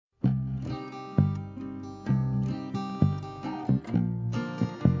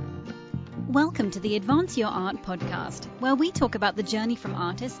Welcome to the Advance Your Art podcast, where we talk about the journey from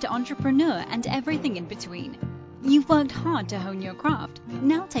artist to entrepreneur and everything in between. You've worked hard to hone your craft.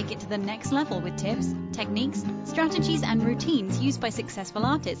 Now take it to the next level with tips, techniques, strategies, and routines used by successful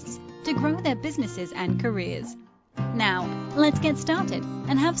artists to grow their businesses and careers. Now, let's get started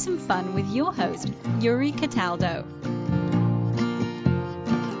and have some fun with your host, Yuri Cataldo.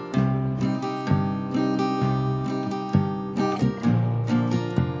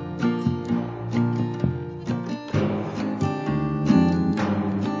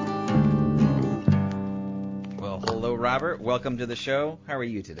 Robert, welcome to the show. How are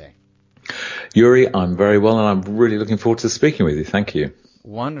you today? Yuri, I'm very well, and I'm really looking forward to speaking with you. Thank you.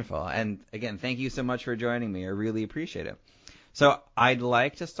 Wonderful. And again, thank you so much for joining me. I really appreciate it. So I'd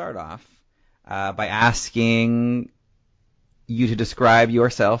like to start off by asking you to describe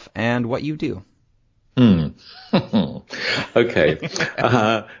yourself and what you do. Okay.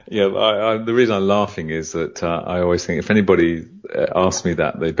 The reason I'm laughing is that I always think if anybody asks me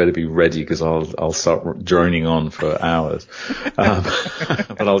that, they better be ready because I'll start droning on for hours.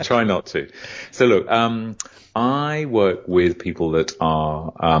 But I'll try not to. So look, I work with people that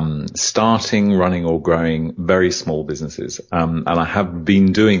are starting, running, or growing very small businesses, and I have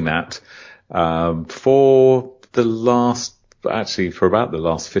been doing that for about the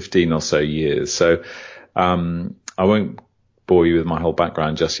last 15 or so years. So I won't bore you with my whole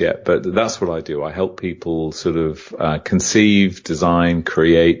background just yet, but that's what I do. I help people sort of conceive, design,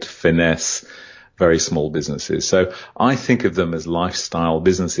 create, finesse very small businesses. So I think of them as lifestyle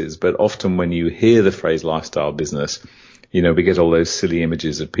businesses, but often when you hear the phrase lifestyle business, we get all those silly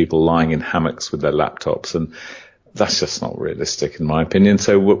images of people lying in hammocks with their laptops, and that's just not realistic in my opinion.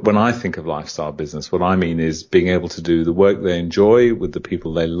 So when I think of lifestyle business, what I mean is being able to do the work they enjoy with the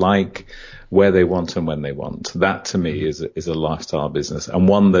people they like, where they want and when they want. That to me is a lifestyle business, and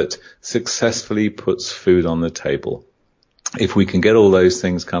one that successfully puts food on the table. If we can get all those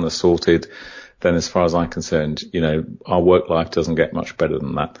things kind of sorted, then as far as I'm concerned, our work life doesn't get much better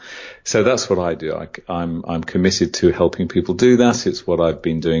than that. So that's what I do. I'm committed to helping people do that. It's what I've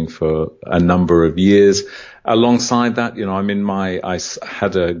been doing for a number of years. Alongside that,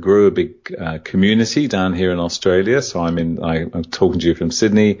 I grew a big community down here in Australia. So I'm talking to you from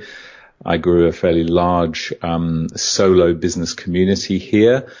Sydney. I grew a fairly large solo business community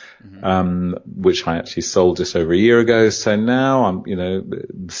here, which I actually sold just over a year ago. So now I'm,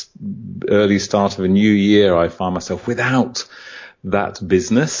 early start of a new year, I find myself without that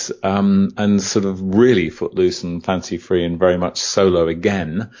business, and sort of really footloose and fancy free and very much solo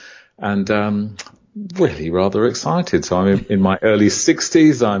again. And really rather excited. So I'm in my early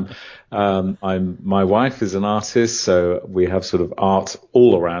 60s. My wife is an artist, so we have sort of art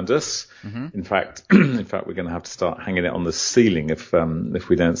all around us. Mm-hmm. In fact, we're going to have to start hanging it on the ceiling if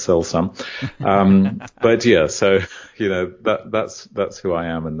we don't sell some. But yeah, so, that's who I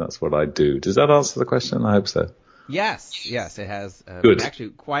am and that's what I do. Does that answer the question? I hope so. Yes, it has. Good. Actually,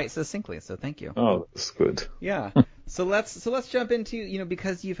 quite succinctly. So thank you. Oh, that's good. Yeah. So let's jump into,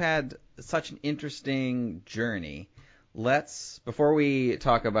 because you've had such an interesting journey. Before we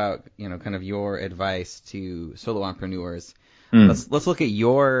talk about, kind of your advice to solo entrepreneurs, let's look at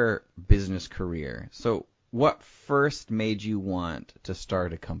your business career. So what first made you want to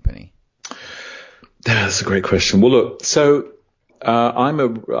start a company? That's a great question. Well, look, so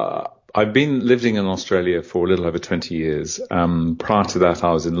I've been living in Australia for a little over 20 years. Prior to that,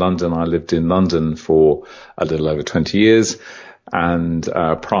 I was in London. I lived in London for a little over 20 years. And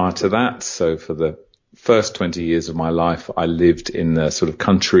prior to that, so for the first 20 years of my life, I lived in the sort of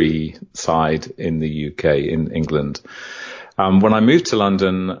countryside in the UK, in England. When I moved to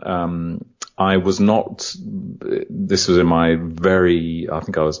London, I was not, this was in I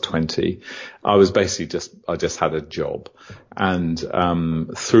think I was 20. I was basically I just had a job. And,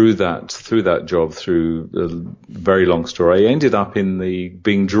 through that job, through a very long story, I ended up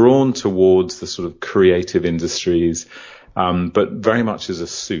being drawn towards the sort of creative industries, but very much as a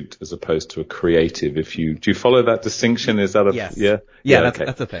suit as opposed to a creative. Do you follow that distinction? Is that yes. Yeah? Yeah, okay.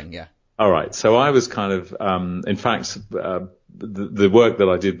 That's a thing. Yeah. All right. So I was kind of, in fact, the work that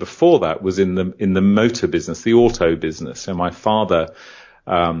I did before that was in the motor business, the auto business. So my father,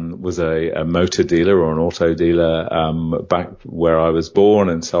 was a motor dealer or an auto dealer, back where I was born.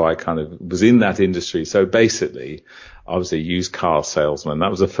 And so I kind of was in that industry. So basically I was a used car salesman.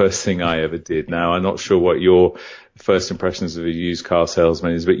 That was the first thing I ever did. Now, I'm not sure what your first impressions of a used car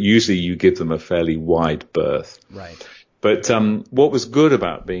salesman is, but usually you give them a fairly wide berth. Right. But what was good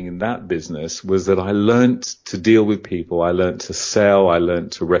about being in that business was that I learnt to deal with people. I learnt to sell. I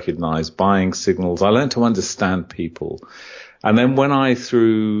learnt to recognize buying signals. I learnt to understand people. And then when I,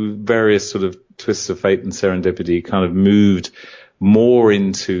 through various sort of twists of fate and serendipity, kind of moved more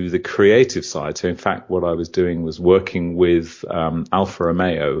into the creative side. So in fact, what I was doing was working with Alfa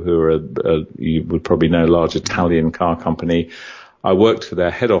Romeo, who are you would probably know, a large Italian car company. I worked for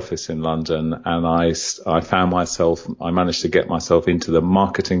their head office in London, and I managed to get myself into the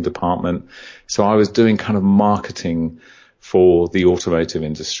marketing department. So I was doing kind of marketing for the automotive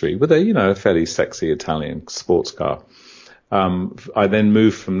industry with a fairly sexy Italian sports car. I then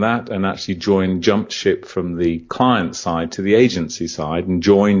moved from that and actually jumped ship from the client side to the agency side, and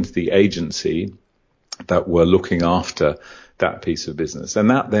joined the agency that were looking after that piece of business. And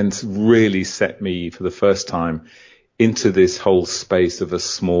that then really set me for the first time into this whole space of a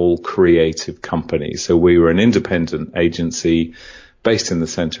small creative company. So we were an independent agency based in the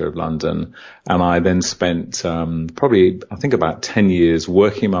centre of London. And I then spent probably, I think, about 10 years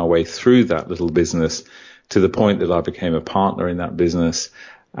working my way through that little business to the point that I became a partner in that business.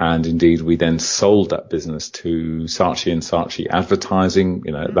 And indeed, we then sold that business to Saatchi & Saatchi Advertising,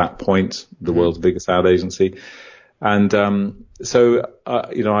 at that point, the world's biggest ad agency. And I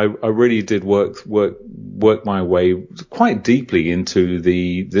really did work my way quite deeply into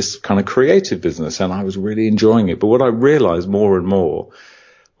this kind of creative business, and I was really enjoying it. But what I realized more and more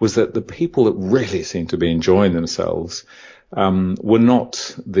was that the people that really seemed to be enjoying themselves were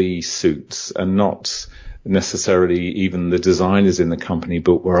not the suits, and not necessarily even the designers in the company,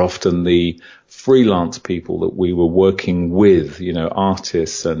 but were often the freelance people that we were working with,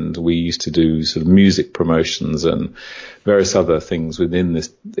 artists, and we used to do sort of music promotions and various other things in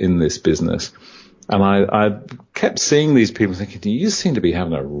this business. And I kept seeing these people thinking, you seem to be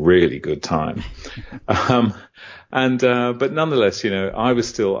having a really good time. But nonetheless, I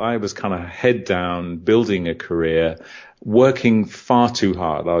was kind of head down, building a career, working far too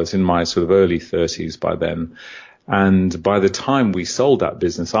hard. I was in my sort of early 30s by then. And by the time we sold that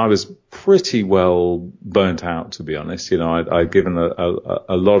business, I was pretty well burnt out, to be honest. I'd given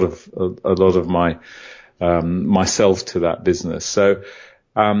a lot of my myself to that business. So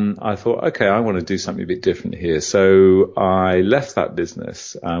I thought, okay, I want to do something a bit different here. So I left that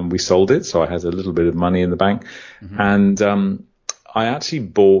business. We sold it, so I had a little bit of money in the bank. And I actually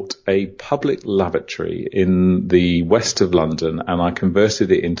bought a public lavatory in the west of London, and I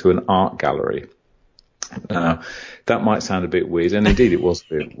converted it into an art gallery. Now, that might sound a bit weird, and indeed it was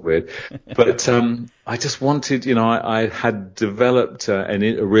a bit weird, but I just wanted, I had developed a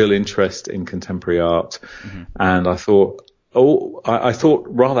real interest in contemporary art, and I thought, I thought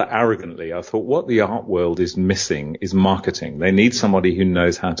rather arrogantly, what the art world is missing is marketing. They need somebody who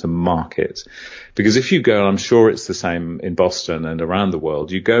knows how to market. Because if you go, and I'm sure it's the same in Boston and around the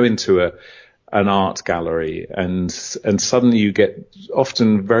world, you go into an art gallery and suddenly you get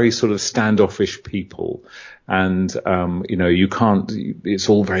often very sort of standoffish people. And, you can't, it's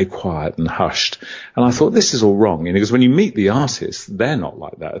all very quiet and hushed. And I thought, this is all wrong, because when you meet the artists, they're not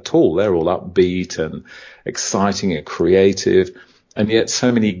like that at all. They're all upbeat and exciting and creative. And yet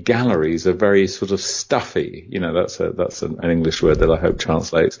so many galleries are very sort of stuffy. That's an English word that I hope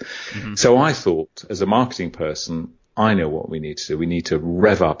translates. So I thought, as a marketing person, I know what we need to do. We need to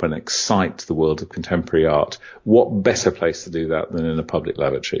rev up and excite the world of contemporary art. What better place to do that than in a public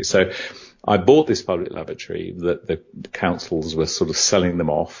lavatory? So I bought this public lavatory that the councils were sort of selling them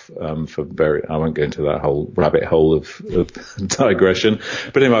off I won't go into that whole rabbit hole of digression.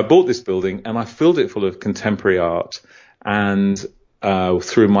 But anyway, I bought this building and I filled it full of contemporary art, and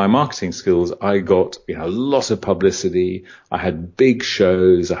through my marketing skills, I got lots of publicity. I had big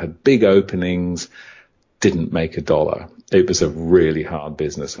shows, I had big openings. Didn't make $1. It was a really hard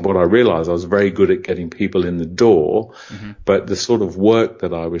business. And what I realized, I was very good at getting people in the door, but the sort of work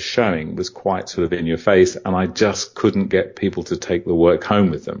that I was showing was quite sort of in your face, and I just couldn't get people to take the work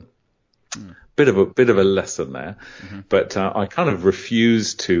home with them. Bit of a lesson there, but I kind of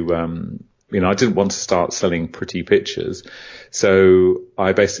refused to, I didn't want to start selling pretty pictures. So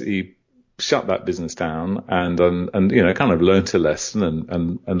I basically shut that business down and kind of learnt a lesson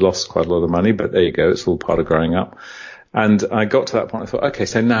and lost quite a lot of money, but there you go, it's all part of growing up. And I got to that point, I thought, okay,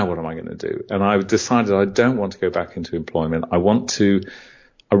 so now what am I going to do? And I decided I don't want to go back into employment. I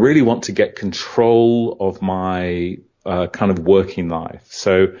really want to get control of my kind of working life.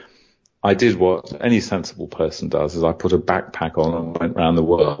 So I did what any sensible person does, is I put a backpack on and went around the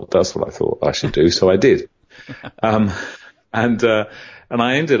world. That's what I thought I should do. So I did. And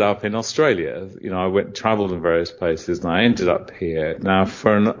I ended up in Australia. I traveled in various places, and I ended up here. Now,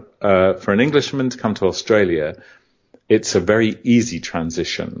 for an Englishman to come to Australia, it's a very easy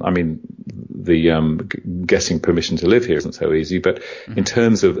transition. I mean, the getting permission to live here isn't so easy, but in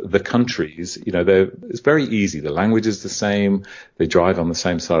terms of the countries, it's very easy. The language is the same. They drive on the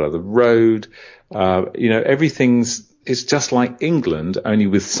same side of the road. It's just like England, only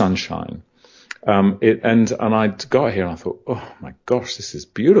with sunshine. And I got here and I thought, oh my gosh, this is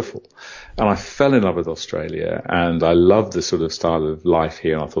beautiful. And I fell in love with Australia, and I loved the sort of style of life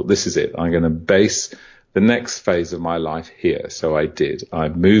here. And I thought, this is it. I'm going to base the next phase of my life here. So I did. I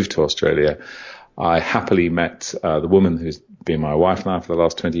moved to Australia. I happily met the woman who's been my wife now for the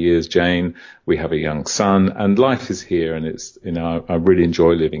last 20 years, Jane. We have a young son, and life is here, and it's, I really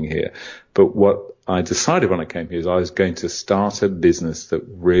enjoy living here. But what I decided when I came here is I was going to start a business that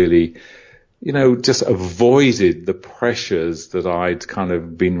really, just avoided the pressures that I'd kind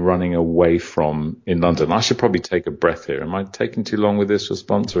of been running away from in London. I should probably take a breath here. Am I taking too long with this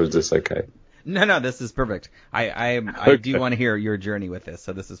response, or is this okay? No, this is perfect. I do want to hear your journey with this,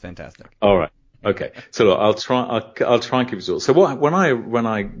 so this is fantastic. All right. Okay. So look, I'll try and keep it short. So when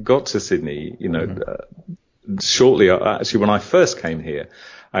I got to Sydney, shortly, actually, when I first came here,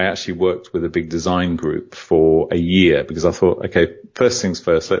 I actually worked with a big design group for a year, because I thought, okay, first things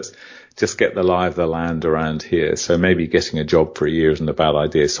first, let's just get the lie of the land around here. So maybe getting a job for a year isn't a bad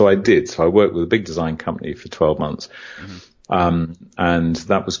idea. So I did. So I worked with a big design company for 12 months. And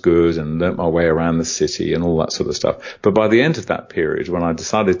that was good, and learnt my way around the city and all that sort of stuff. But by the end of that period, when I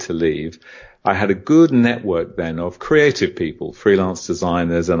decided to leave, I had a good network then of creative people, freelance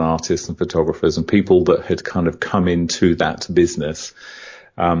designers and artists and photographers, and people that had kind of come into that business,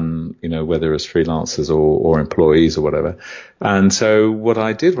 whether as freelancers or employees or whatever. And so what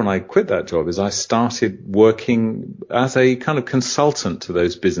I did when I quit that job is I started working as a kind of consultant to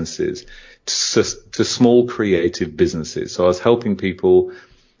those businesses, to small creative businesses. So I was helping people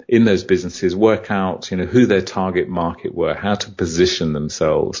in those businesses work out, who their target market were, how to position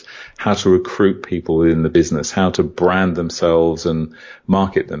themselves, how to recruit people within the business, how to brand themselves and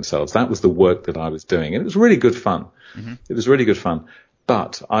market themselves. That was the work that I was doing. And it was really good fun. It was really good fun.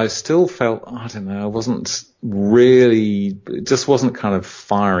 But I still felt, it just wasn't kind of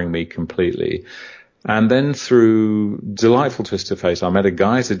firing me completely. And then through delightful twist of fate, I met a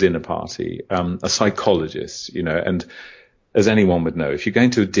guy at a dinner party, a psychologist, and as anyone would know, if you're going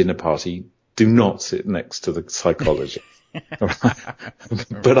to a dinner party, do not sit next to the psychologist.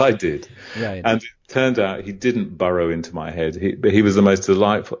 But I did. Right. And it turned out he didn't burrow into my head. He was the most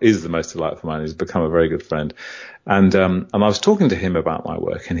delightful man. He's become a very good friend. And I was talking to him about my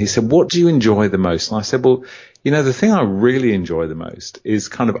work, and he said, what do you enjoy the most? And I said, well, the thing I really enjoy the most is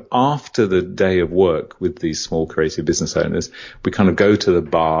kind of after the day of work with these small creative business owners, we kind of go to the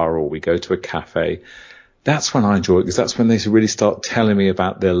bar or we go to a cafe. That's when I enjoy it, because that's when they really start telling me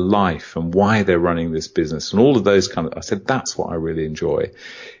about their life and why they're running this business and all of those I said, that's what I really enjoy,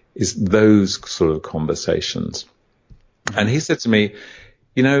 is those sort of conversations. And he said to me,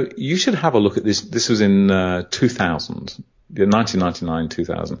 you should have a look at this. This was in 2000, 1999,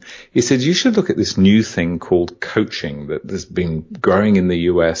 2000. He said, you should look at this new thing called coaching that has been growing in the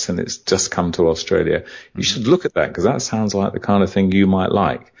US and it's just come to Australia. You should look at that, because that sounds like the kind of thing you might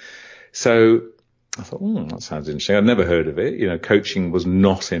like. So I thought, that sounds interesting. I'd never heard of it. Coaching was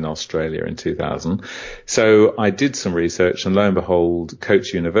not in Australia in 2000. So I did some research, and lo and behold,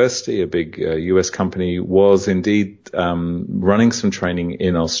 Coach University, a big US company, was indeed running some training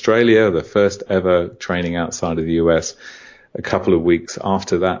in Australia, the first ever training outside of the US, a couple of weeks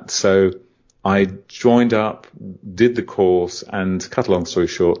after that. So I joined up, did the course, and cut a long story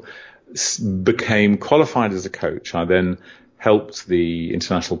short, became qualified as a coach. I then helped the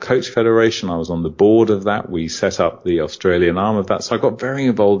International Coach Federation. I was on the board of that. We set up the Australian arm of that. So I got very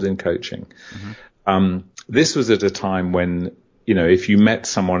involved in coaching. This was at a time when, if you met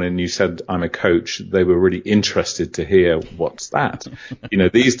someone and you said, I'm a coach, they were really interested to hear, what's that?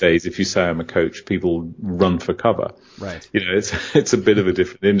 These days, if you say I'm a coach, people run for cover. Right. It's a bit of a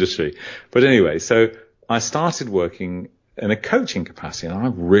different industry. But anyway, so I started working in a coaching capacity, and I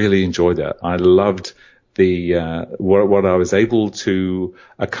really enjoyed that. I loved what I was able to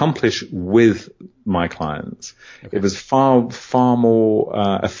accomplish with my clients. Okay. It was far more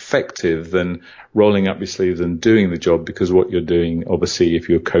effective than rolling up your sleeves and doing the job, because what you're doing, obviously, if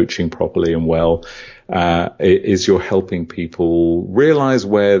you're coaching properly and well, is you're helping people realize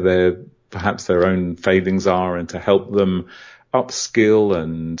where perhaps their own failings are, and to help them upskill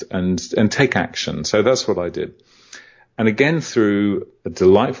and take action. So that's what I did. And again, through a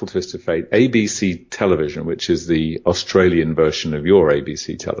delightful twist of fate, ABC Television, which is the Australian version of your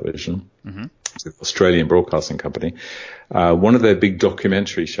ABC Television, Australian broadcasting company, one of their big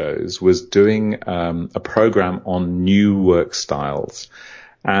documentary shows was doing a program on new work styles.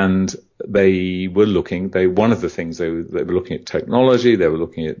 And they were looking, one of the things they were looking at technology, they were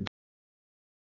looking at